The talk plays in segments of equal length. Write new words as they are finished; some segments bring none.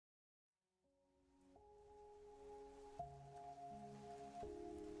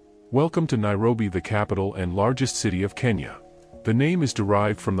Welcome to Nairobi, the capital and largest city of Kenya. The name is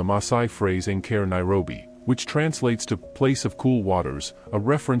derived from the Maasai phrase Nkare Nairobi, which translates to place of cool waters, a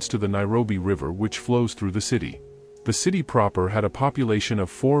reference to the Nairobi River which flows through the city. The city proper had a population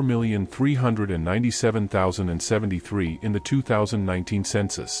of 4,397,073 in the 2019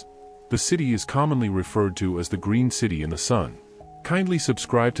 census. The city is commonly referred to as the Green City in the Sun. Kindly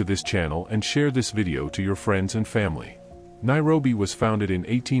subscribe to this channel and share this video to your friends and family. Nairobi was founded in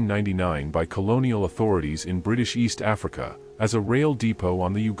 1899 by colonial authorities in British East Africa, as a rail depot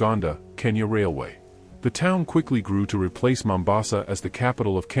on the Uganda-Kenya Railway. The town quickly grew to replace Mombasa as the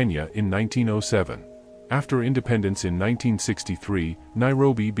capital of Kenya in 1907. After independence in 1963,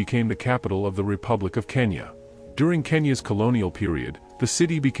 Nairobi became the capital of the Republic of Kenya. During Kenya's colonial period, the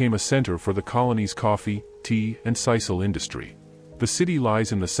city became a center for the colony's coffee, tea, and sisal industry. The city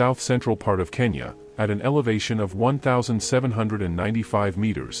lies in the south-central part of Kenya, at an elevation of 1,795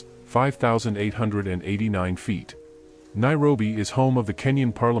 meters, 5,889 feet. Nairobi is home of the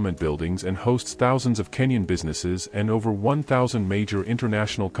Kenyan Parliament buildings and hosts thousands of Kenyan businesses and over 1,000 major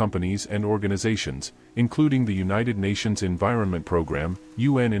international companies and organizations, including the United Nations Environment Programme,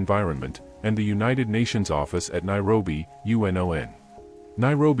 UN Environment, and the United Nations Office at Nairobi, UNON.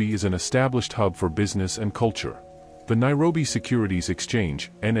 Nairobi is an established hub for business and culture. The Nairobi Securities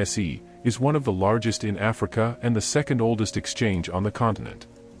Exchange, NSE, is one of the largest in Africa and the second oldest exchange on the continent.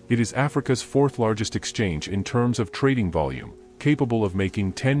 It is Africa's fourth largest exchange in terms of trading volume, capable of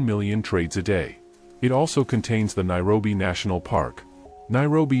making 10 million trades a day. It also contains the Nairobi National Park.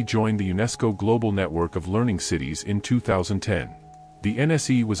 Nairobi joined the UNESCO Global Network of Learning Cities in 2010. The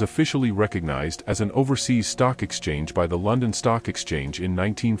NSE was officially recognized as an overseas stock exchange by the London Stock Exchange in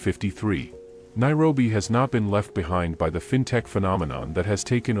 1953. Nairobi has not been left behind by the fintech phenomenon that has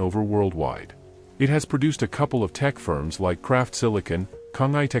taken over worldwide. It has produced a couple of tech firms like Craft Silicon,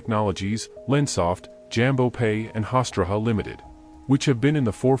 Kongai Technologies, Lensoft, Jambo Pay and Hostraha Limited, which have been in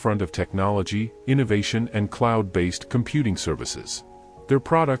the forefront of technology, innovation and cloud-based computing services. Their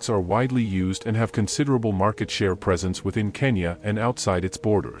products are widely used and have considerable market share presence within Kenya and outside its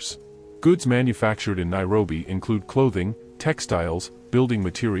borders. Goods manufactured in Nairobi include clothing, textiles, building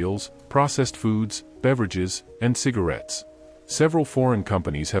materials, processed foods, beverages, and cigarettes. Several foreign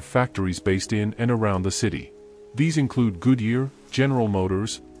companies have factories based in and around the city. These include Goodyear, General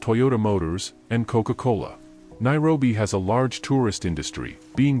Motors, Toyota Motors, and Coca-Cola. Nairobi has a large tourist industry,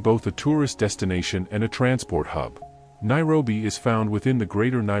 being both a tourist destination and a transport hub. Nairobi is found within the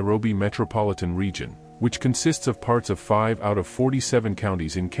Greater Nairobi Metropolitan Region, which consists of parts of 5 out of 47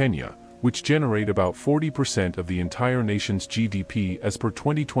 counties in Kenya, which generate about 40% of the entire nation's GDP as per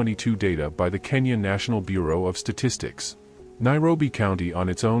 2022 data by the Kenyan National Bureau of Statistics. Nairobi County on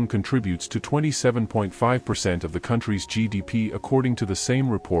its own contributes to 27.5% of the country's GDP according to the same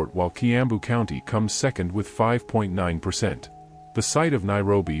report, while Kiambu County comes second with 5.9%. The site of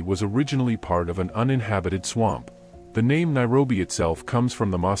Nairobi was originally part of an uninhabited swamp. The name Nairobi itself comes from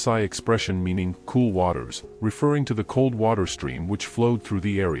the Maasai expression meaning cool waters, referring to the cold water stream which flowed through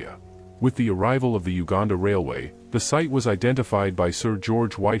the area. With the arrival of the Uganda Railway, the site was identified by Sir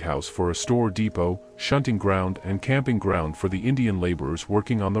George Whitehouse for a store depot, shunting ground and camping ground for the Indian laborers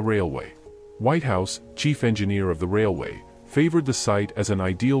working on the railway. Whitehouse, chief engineer of the railway, favored the site as an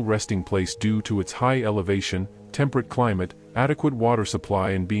ideal resting place due to its high elevation, temperate climate, adequate water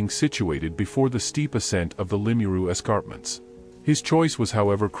supply and being situated before the steep ascent of the Limuru escarpments. His choice was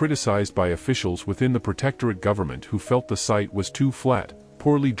however criticized by officials within the protectorate government who felt the site was too flat,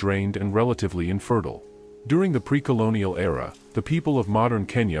 poorly drained and relatively infertile. During the pre-colonial era, the people of modern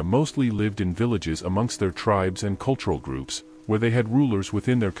Kenya mostly lived in villages amongst their tribes and cultural groups, where they had rulers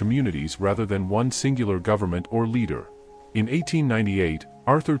within their communities rather than one singular government or leader. In 1898,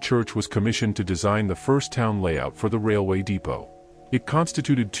 Arthur Church was commissioned to design the first town layout for the railway depot. It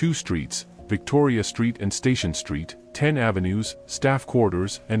constituted 2 streets, Victoria Street and Station Street, 10 avenues, staff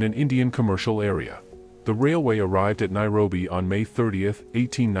quarters, and an Indian commercial area. The railway arrived at Nairobi on May 30,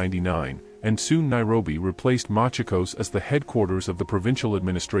 1899, and soon Nairobi replaced Machakos as the headquarters of the provincial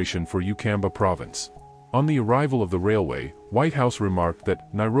administration for Ukamba province. On the arrival of the railway, Whitehouse remarked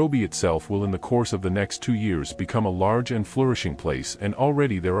that Nairobi itself will in the course of the next 2 years become a large and flourishing place, and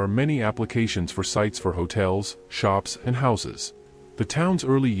already there are many applications for sites for hotels, shops, and houses. The town's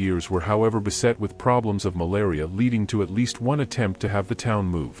early years were however beset with problems of malaria, leading to at least one attempt to have the town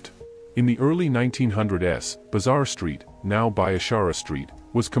moved. In the early 1900s, Bazaar Street, now Biashara Street,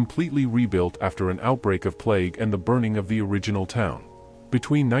 was completely rebuilt after an outbreak of plague and the burning of the original town.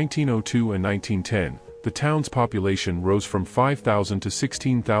 Between 1902 and 1910, the town's population rose from 5,000 to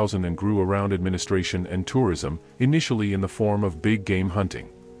 16,000 and grew around administration and tourism, initially in the form of big game hunting.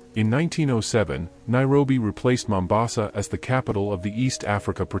 In 1907, Nairobi replaced Mombasa as the capital of the East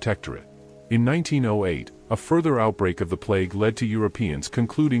Africa Protectorate. In 1908, a further outbreak of the plague led to Europeans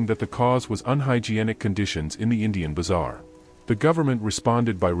concluding that the cause was unhygienic conditions in the Indian Bazaar. The government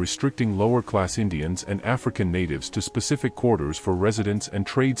responded by restricting lower-class Indians and African natives to specific quarters for residence and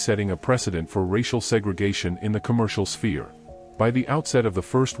trade, setting a precedent for racial segregation in the commercial sphere. By the outset of the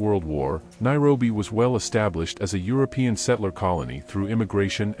First World War, Nairobi was well established as a European settler colony through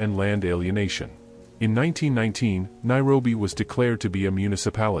immigration and land alienation. In 1919, Nairobi was declared to be a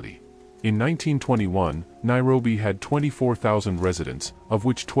municipality. In 1921, Nairobi had 24,000 residents, of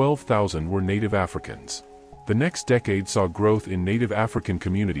which 12,000 were native Africans. The next decade saw growth in native African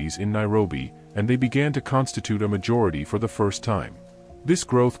communities in Nairobi, and they began to constitute a majority for the first time. This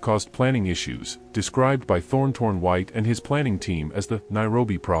growth caused planning issues, described by Thornton White and his planning team as the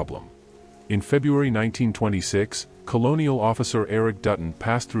Nairobi problem. In February 1926, colonial officer Eric Dutton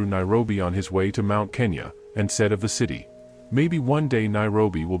passed through Nairobi on his way to Mount Kenya, and said of the city, "Maybe one day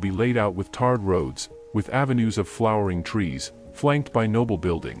Nairobi will be laid out with tarred roads, with avenues of flowering trees, flanked by noble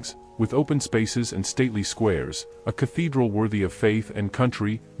buildings, with open spaces and stately squares, a cathedral worthy of faith and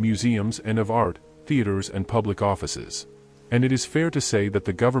country, museums and of art, theaters and public offices." And it is fair to say that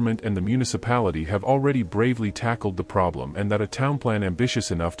the government and the municipality have already bravely tackled the problem, and that a town plan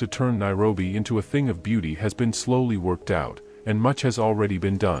ambitious enough to turn Nairobi into a thing of beauty has been slowly worked out, and much has already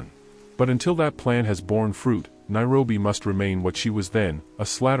been done. But until that plan has borne fruit, Nairobi must remain what she was then, a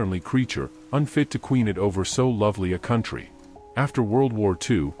slatternly creature, unfit to queen it over so lovely a country. After World War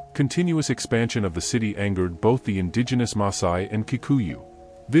II, continuous expansion of the city angered both the indigenous Maasai and Kikuyu.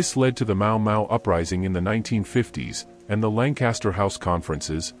 This led to the Mau Mau uprising in the 1950s, and the Lancaster House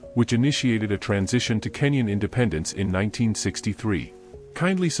Conferences, which initiated a transition to Kenyan independence in 1963.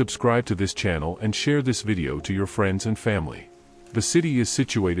 Kindly subscribe to this channel and share this video to your friends and family. The city is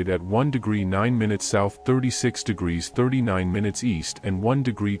situated at 1 degree 9 minutes south, 36 degrees 39 minutes east, and 1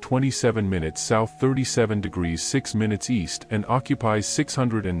 degree 27 minutes south, 37 degrees 6 minutes east, and occupies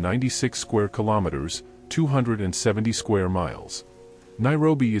 696 square kilometers, 270 square miles.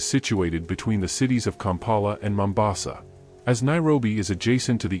 Nairobi is situated between the cities of Kampala and Mombasa. As Nairobi is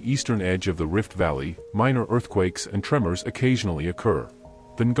adjacent to the eastern edge of the Rift Valley, minor earthquakes and tremors occasionally occur.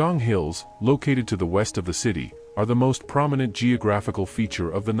 The Ngong Hills, located to the west of the city, are the most prominent geographical feature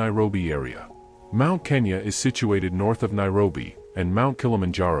of the Nairobi area. Mount Kenya is situated north of Nairobi, and Mount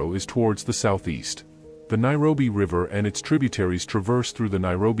Kilimanjaro is towards the southeast. The Nairobi River and its tributaries traverse through the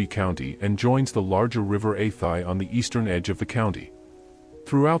Nairobi County and joins the larger River Athi on the eastern edge of the county.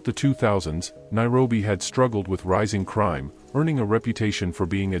 Throughout the 2000s, Nairobi had struggled with rising crime, earning a reputation for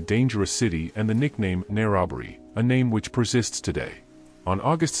being a dangerous city and the nickname Nairobi, a name which persists today. On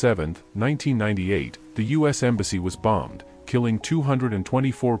August 7, 1998, the U.S. Embassy was bombed, killing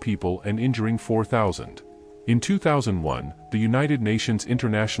 224 people and injuring 4,000. In 2001, the United Nations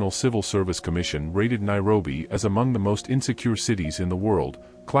International Civil Service Commission rated Nairobi as among the most insecure cities in the world,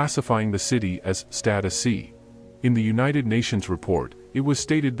 classifying the city as Status C. In the United Nations report, it was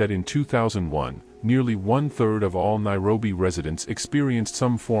stated that in 2001, nearly one-third of all Nairobi residents experienced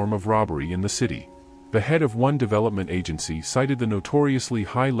some form of robbery in the city. The head of one development agency cited the notoriously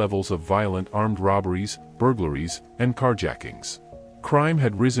high levels of violent armed robberies, burglaries, and carjackings. Crime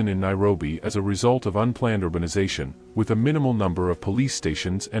had risen in Nairobi as a result of unplanned urbanization, with a minimal number of police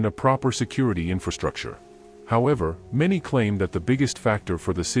stations and a proper security infrastructure. However, many claim that the biggest factor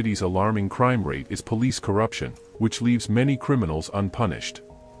for the city's alarming crime rate is police corruption, which leaves many criminals unpunished.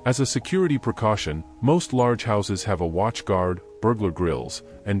 As a security precaution, most large houses have a watch guard, burglar grills,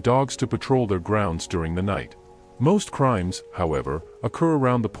 and dogs to patrol their grounds during the night. Most crimes, however, occur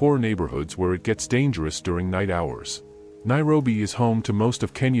around the poor neighborhoods where it gets dangerous during night hours. Nairobi is home to most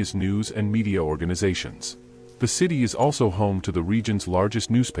of Kenya's news and media organizations. The city is also home to the region's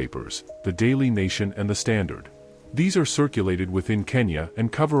largest newspapers, the Daily Nation and the Standard. These are circulated within Kenya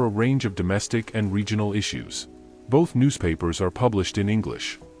and cover a range of domestic and regional issues. Both newspapers are published in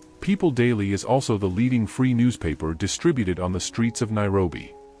English. People Daily is also the leading free newspaper distributed on the streets of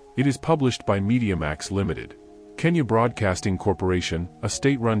Nairobi. It is published by MediaMax Limited. Kenya Broadcasting Corporation, a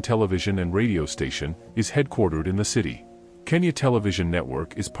state-run television and radio station, is headquartered in the city. Kenya Television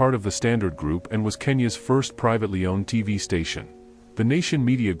Network is part of the Standard Group and was Kenya's first privately owned TV station. The Nation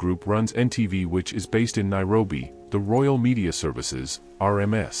Media Group runs NTV, which is based in Nairobi, the Royal Media Services,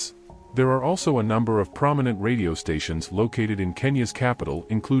 RMS. There are also a number of prominent radio stations located in Kenya's capital,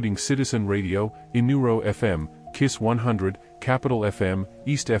 including Citizen Radio, Inuro FM, Kiss 100, Capital FM,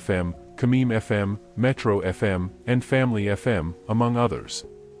 East FM, Kamim FM, Metro FM, and Family FM, among others.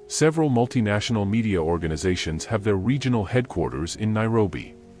 Several multinational media organizations have their regional headquarters in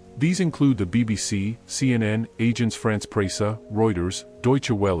Nairobi. These include the BBC, CNN, Agence France-Presse, Reuters, Deutsche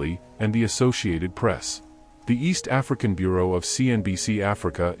Welle, and the Associated Press. The East African Bureau of CNBC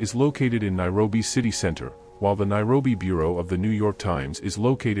Africa is located in Nairobi city center, while the Nairobi Bureau of the New York Times is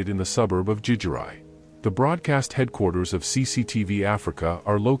located in the suburb of Githurai. The broadcast headquarters of CCTV Africa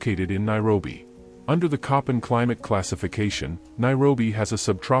are located in Nairobi. Under the Köppen climate classification, Nairobi has a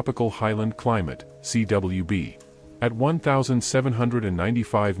subtropical highland climate, CWB. At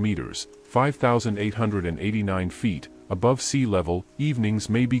 1,795 meters, 5,889 feet, above sea level, evenings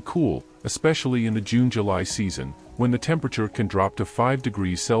may be cool, especially in the June-July season, when the temperature can drop to 5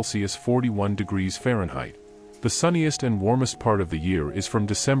 degrees Celsius (41 degrees Fahrenheit). The sunniest and warmest part of the year is from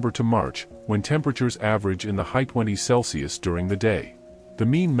December to March, when temperatures average in the high 20s Celsius during the day. The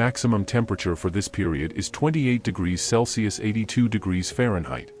mean maximum temperature for this period is 28 degrees Celsius (82 degrees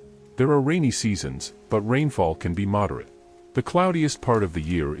Fahrenheit). There are rainy seasons, but rainfall can be moderate. The cloudiest part of the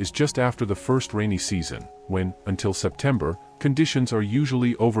year is just after the first rainy season, when, until September, conditions are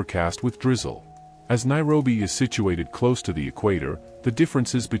usually overcast with drizzle. As Nairobi is situated close to the equator, the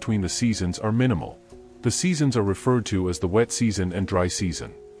differences between the seasons are minimal. The seasons are referred to as the wet season and dry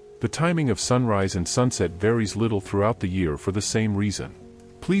season. The timing of sunrise and sunset varies little throughout the year for the same reason.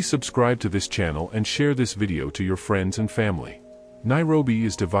 Please subscribe to this channel and share this video to your friends and family. Nairobi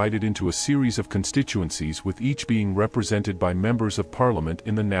is divided into a series of constituencies, with each being represented by members of parliament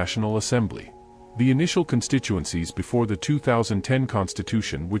in the National Assembly. The initial constituencies before the 2010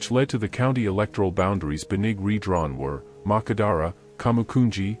 constitution, which led to the county electoral boundaries being redrawn, were Makadara,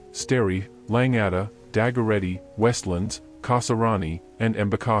 Kamukunji, Steri, Langata, Dagoretti, Westlands, Kasarani, and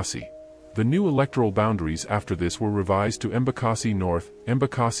Embakasi. The new electoral boundaries after this were revised to Embakasi North,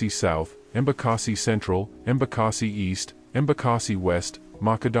 Embakasi South, Embakasi Central, Embakasi East, Embakasi West,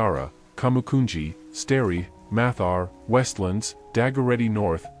 Makadara, Kamukunji, Steri, Mathar, Westlands, Dagoretti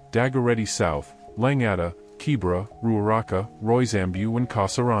North, Dagoretti South, Langata, Kibra, Ruaraka, Roysambu and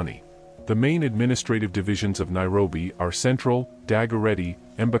Kasarani. The main administrative divisions of Nairobi are Central, Dagoretti,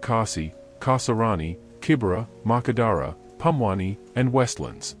 Embakasi, Kasarani, Kibra, Makadara, Pumwani, and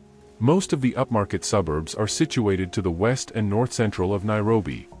Westlands. Most of the upmarket suburbs are situated to the west and north-central of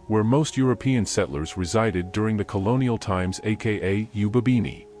Nairobi, where most European settlers resided during the colonial times, aka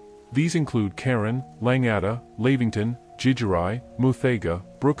Ubabini. These include Karen, Langata, Lavington, Githurai, Muthaiga,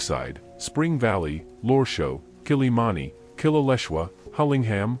 Brookside, Spring Valley, Lorsho, Kilimani, Kileleshwa,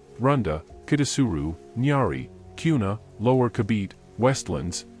 Hullingham, Runda, Kitasuru, Nyari, Kuna, Lower Kabit,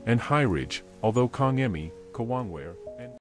 Westlands, and High Ridge, although Kangemi, Kawangware,